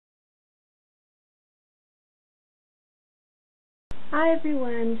Hi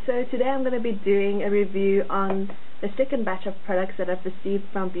everyone, so today I'm going to be doing a review on the second batch of products that I've received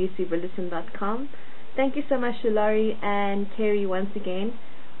from BeautyBulletin.com. Thank you so much to Laurie and Kerry once again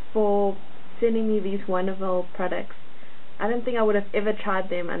for sending me these wonderful products. I don't think I would have ever tried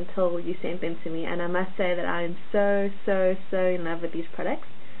them until you sent them to me, and I must say that I am so in love with these products.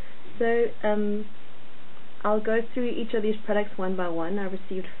 So I'll go through each of these products one by one. I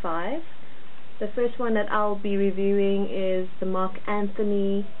received 5. The first one that I'll be reviewing is the Marc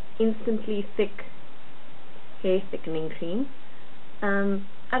Anthony Instantly Thick Hair Thickening Cream.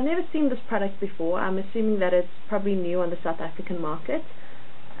 I've never seen this product before. I'm assuming that it's probably new on the South African market.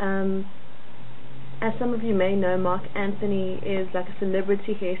 As some of you may know, Marc Anthony is like a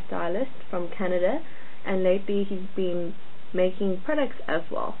celebrity hairstylist from Canada, and lately he's been making products as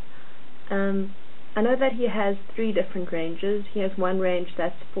well. I know that he has 3 different ranges. He has one range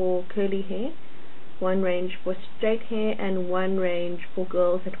that's for curly hair, one range for straight hair, and one range for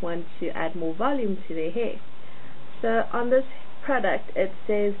girls that want to add more volume to their hair. So on this product it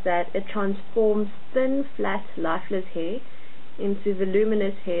says that it transforms thin, flat, lifeless hair into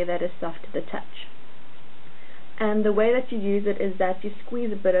voluminous hair that is soft to the touch. And the way that you use it is that you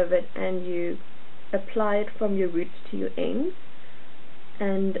squeeze a bit of it and you apply it from your roots to your ends.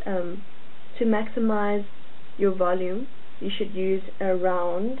 And to maximize your volume, you should use a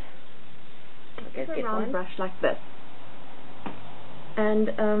round brush like this. And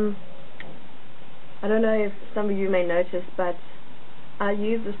I don't know if some of you may notice, but I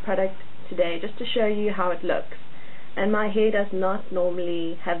use this product today just to show you how it looks. And my hair does not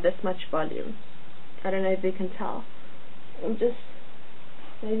normally have this much volume. I don't know if you can tell.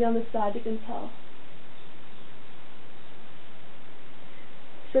 Maybe on the side you can tell.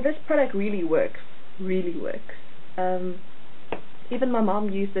 So this product really works. Even my mom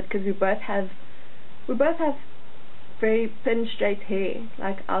used it because we both have very thin, straight hair.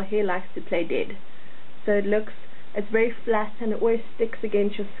 Like, our hair likes to play dead. So it's very flat and it always sticks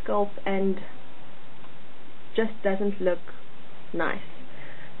against your scalp and just doesn't look nice.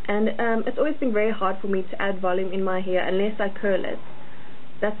 And it's always been very hard for me to add volume in my hair unless I curl it.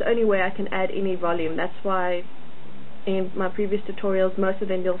 That's the only way I can add any volume. That's why in my previous tutorials, most of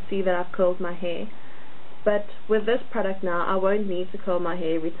them you'll see that I've curled my hair. But with this product now, I won't need to curl my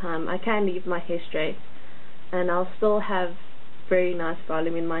hair every time. I can leave my hair straight and I'll still have very nice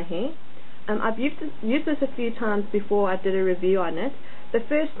volume in my hair. I've used this a few times before I did a review on it. The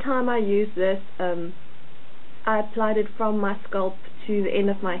first time I used this, I applied it from my scalp to the end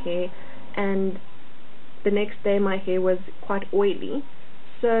of my hair, and the next day my hair was quite oily.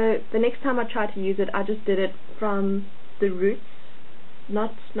 So the next time I tried to use it, I just did it from the roots,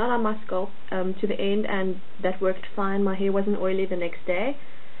 not on my scalp, to the end, and that worked fine. My hair wasn't oily the next day.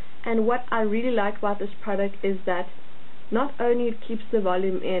 And what I really like about this product is that not only it keeps the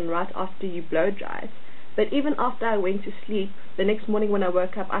volume in right after you blow dry it, but even after I went to sleep, the next morning when I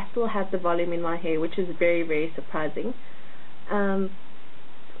woke up, I still had the volume in my hair, which is very surprising.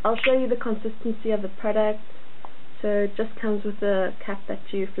 I'll show you the consistency of the product. So it just comes with a cap that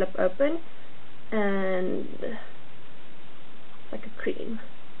you flip open, and it's like a cream.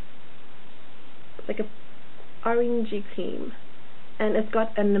 It's like a orangey cream, and it's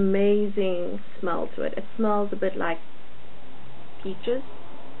got an amazing smell to it. It smells a bit like peaches.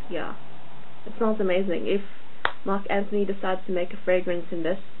 Yeah, it smells amazing. If Marc Anthony decides to make a fragrance in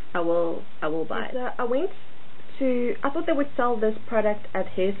this, I will buy it. So I thought they would sell this product at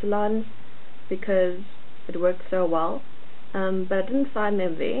hair salons because it worked so well, but I didn't find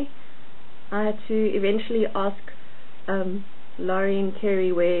them there. I had to eventually ask Laurie and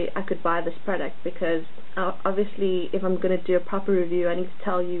Kerry where I could buy this product, because obviously if I'm going to do a proper review, I need to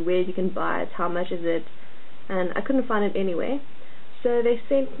tell you where you can buy it, how much is it, and I couldn't find it anywhere. So they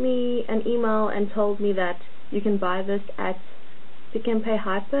sent me an email and told me that you can buy this at Pick n Pay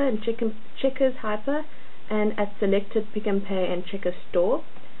Hyper and Checkers Hyper, and at selected Pick n Pay and Checkers store,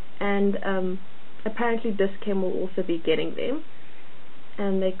 and apparently Discam will also be getting them,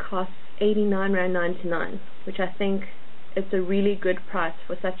 and they cost R89.99, which I think is a really good price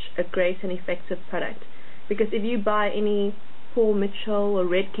for such a great and effective product. Because if you buy any Paul Mitchell or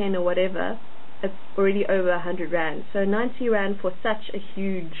Redken or whatever, it's already over 100 Rand. So 90 Rand for such a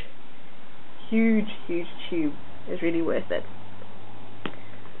huge tube is really worth it.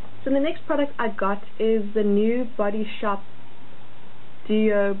 So the next product I got is the new Body Shop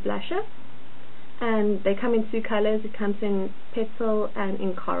Duo Blusher, and they come in 2 colors. It comes in petal and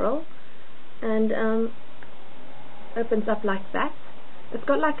in coral, and opens up like that. It's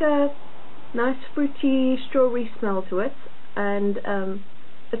got like a nice fruity strawberry smell to it, and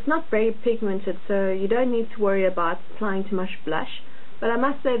it's not very pigmented, so you don't need to worry about applying too much blush. But I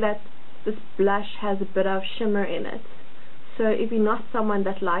must say that this blush has a bit of shimmer in it. So if you're not someone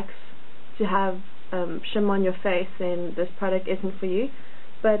that likes to have shimmer on your face, then this product isn't for you.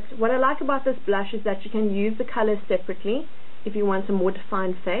 But what I like about this blush is that you can use the colors separately if you want a more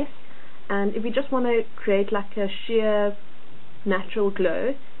defined face. And if you just want to create like a sheer natural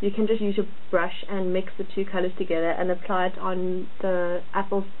glow, you can just use your brush and mix the two colors together and apply it on the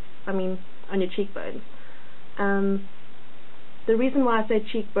on your cheekbones. The reason why I say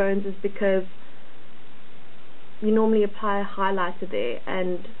cheekbones is because you normally apply a highlighter there,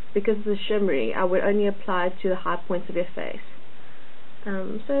 and because it's shimmery, I would only apply it to the high points of your face.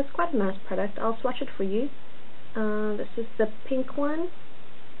 So it's quite a nice product. I'll swatch it for you. This is the pink one,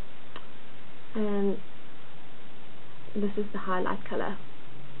 and this is the highlight color.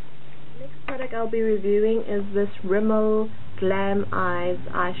 Next product I'll be reviewing is this Rimmel Glam Eyes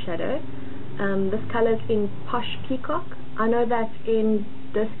eyeshadow. This color is in Posh Peacock. I know that in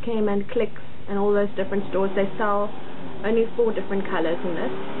Discam and Clicks and all those different stores they sell only 4 different colors in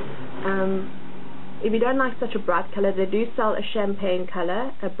this. If you don't like such a bright color, they do sell a champagne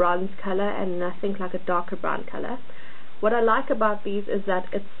color, a bronze color, and I think like a darker brown color. What I like about these is that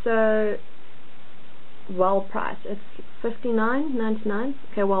it's so well priced. It's $59.99.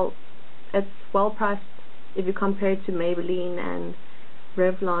 Okay, well, it's well priced if you compare it to Maybelline and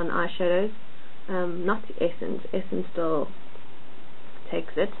Revlon eyeshadows. Not to Essence. Essence still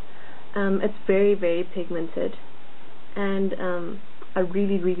takes it. It's very, very pigmented, and I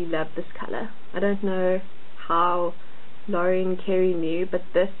really, really love this color. I don't know how Laurie and Kerry knew, but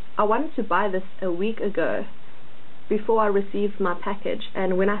I wanted to buy this a week ago before I received my package,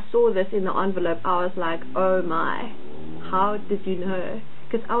 and when I saw this in the envelope, I was like, oh my, how did you know?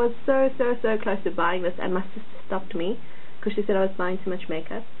 Because I was so close to buying this, and my sister stopped me because she said I was buying too much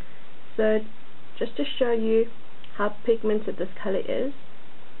makeup. So just to show you how pigmented this color is,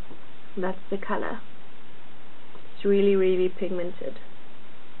 that's the color. It's really, really pigmented.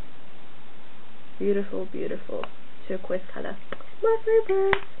 Beautiful, beautiful turquoise color. My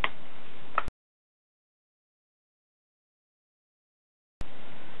favorite.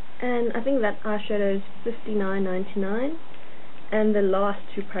 And I think that eyeshadow is $59.99. And the last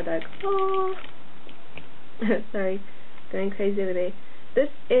 2 products. Oh, sorry, going crazy over there. This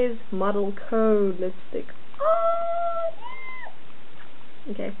is ModelCo lipstick. Oh,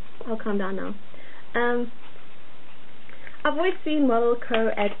 yeah. Okay, I'll calm down now. I've always seen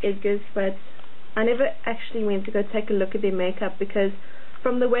ModelCo at Edgar's, but I never actually went to go take a look at their makeup, because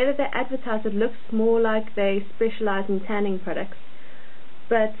from the way that they advertise, it looks more like they specialize in tanning products.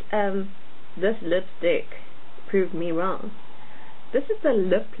 But this lipstick proved me wrong. This is the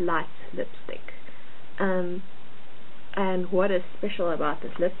Liplights lipstick. And what is special about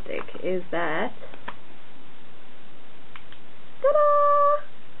this lipstick is that,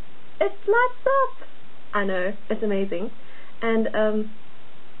 ta-da! It lights up! I know, it's amazing. And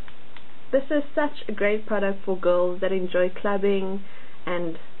this is such a great product for girls that enjoy clubbing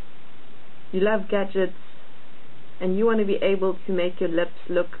and you love gadgets and you want to be able to make your lips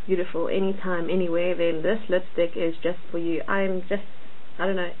look beautiful anytime, anywhere. Then this lipstick is just for you. I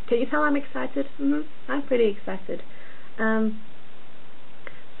don't know, can you tell I'm excited? I'm pretty excited. So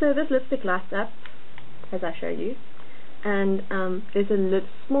this lipstick lights up, as I showed you, and there's a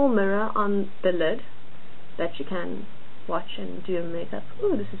small mirror on the lid that you can watch and do your makeup.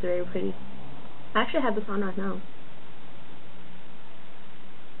 Ooh, this is very pretty. I actually have this on right now.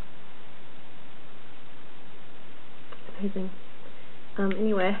 Amazing.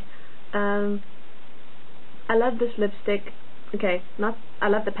 Anyway, I love this lipstick. Okay, I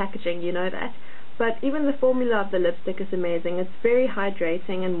love the packaging, you know that. But even the formula of the lipstick is amazing. It's very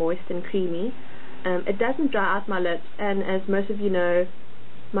hydrating and moist and creamy. It doesn't dry out my lips, and as most of you know,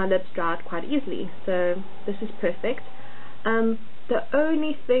 my lips dry out quite easily. So this is perfect. The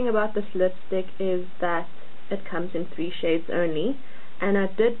only thing about this lipstick is that it comes in 3 shades only. And I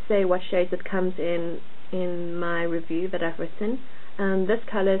did say what shades it comes in my review that I've written. This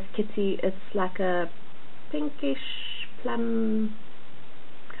color is Kitty. It's like a pinkish plum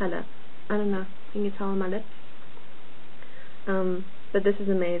color. I don't know, can you tell on my lips? But this is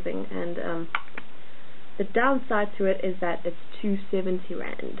amazing, and the downside to it is that it's 270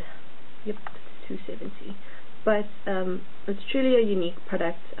 rand. Yep, it's 270. But it's truly a unique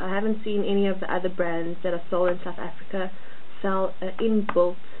product. I haven't seen any of the other brands that are sold in South Africa sell an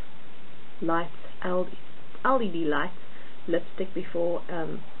inbuilt light LED light lipstick before.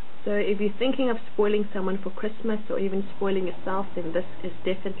 So if you're thinking of spoiling someone for Christmas or even spoiling yourself, then this is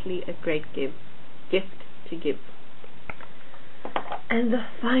definitely a great gift to give. And the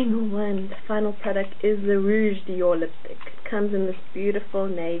final one, the final product is the Rouge Dior lipstick. It comes in this beautiful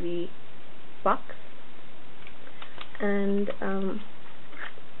navy box. And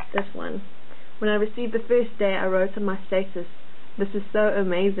this one. When I received the first day, I wrote on my status, "This is so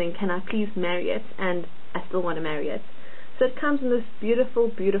amazing, can I please marry it?" And I still want to marry it. So it comes in this beautiful,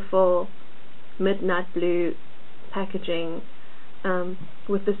 beautiful midnight blue packaging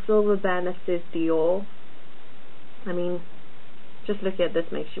with the silver band that says Dior. I mean, just looking at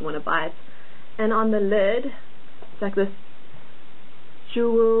this makes you want to buy it. And on the lid, it's like this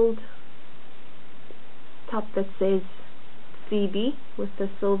jeweled top that says CB with the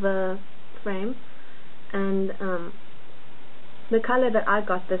silver frame. And the color that I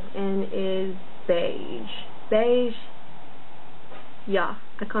got this in is beige. Beige, yeah,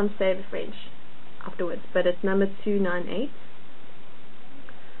 I can't say the French afterwards, but it's number 298.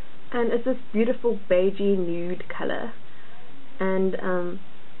 And it's this beautiful beigey nude color. And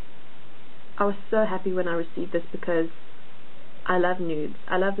I was so happy when I received this because I love nudes.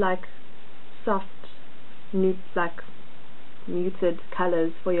 I love like soft nude, like muted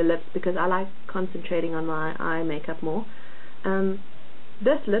colors for your lips because I like concentrating on my eye makeup more.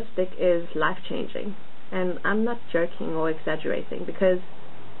 This lipstick is life-changing, and I'm not joking or exaggerating, because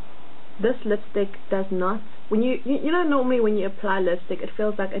this lipstick does not, when you know, normally when you apply lipstick it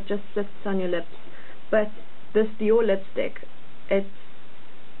feels like it just sits on your lips, but this Dior lipstick, it's,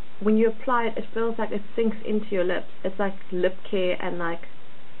 when you apply it, it feels like it sinks into your lips. It's like lip care and like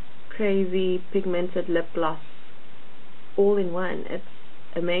crazy pigmented lip gloss all in one. It's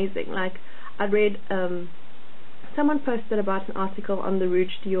amazing. Like, I read someone posted about an article on the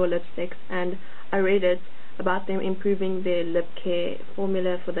Rouge Dior lipsticks, and I read it about them improving their lip care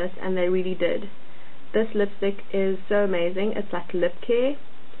formula for this, and they really did. This lipstick is so amazing. It's like lip care,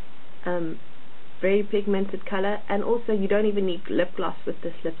 very pigmented color, and also you don't even need lip gloss with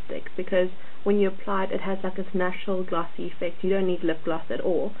this lipstick, because when you apply it, it has like this natural glossy effect. You don't need lip gloss at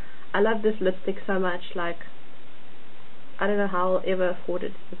all. I love this lipstick so much. Like, I don't know how I'll ever afford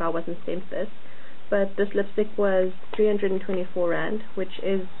it if I wasn't sent this, but this lipstick was 324 Rand, which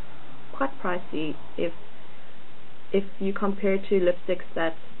is quite pricey if you compare it to lipsticks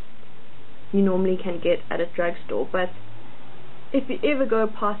that you normally can get at a drugstore. But if you ever go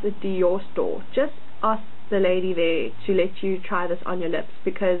past a Dior store, just ask the lady there to let you try this on your lips,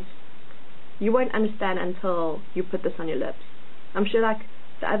 because you won't understand until you put this on your lips. I'm sure like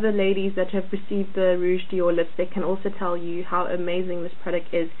the other ladies that have received the Rouge Dior lipstick can also tell you how amazing this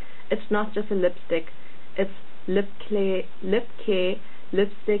product is. It's not just a lipstick, it's lip care,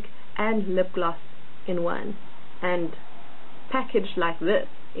 lipstick and lip gloss in one. And packaged like this,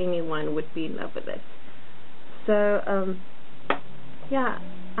 anyone would be in love with it. So yeah,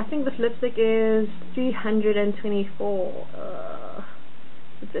 I think this lipstick is 324.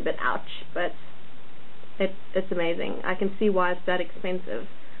 It's a bit ouch, but it's amazing. I can see why it's that expensive.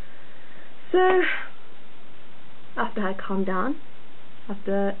 So after I calm down,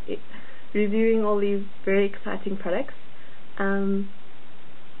 after reviewing all these very exciting products,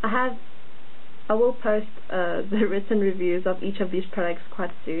 I will post the written reviews of each of these products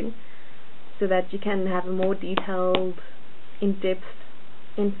quite soon, so that you can have a more detailed, in-depth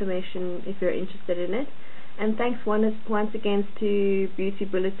information if you're interested in it. And thanks once again to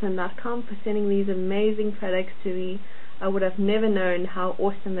BeautyBulletin.com for sending these amazing products to me. I would have never known how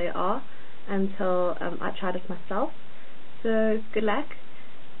awesome they are until I tried it myself. So good luck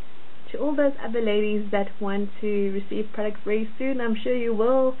to all those other ladies that want to receive products very soon. I'm sure you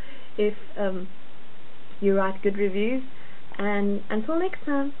will if you write good reviews. And until next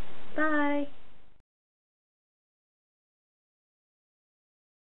time, bye.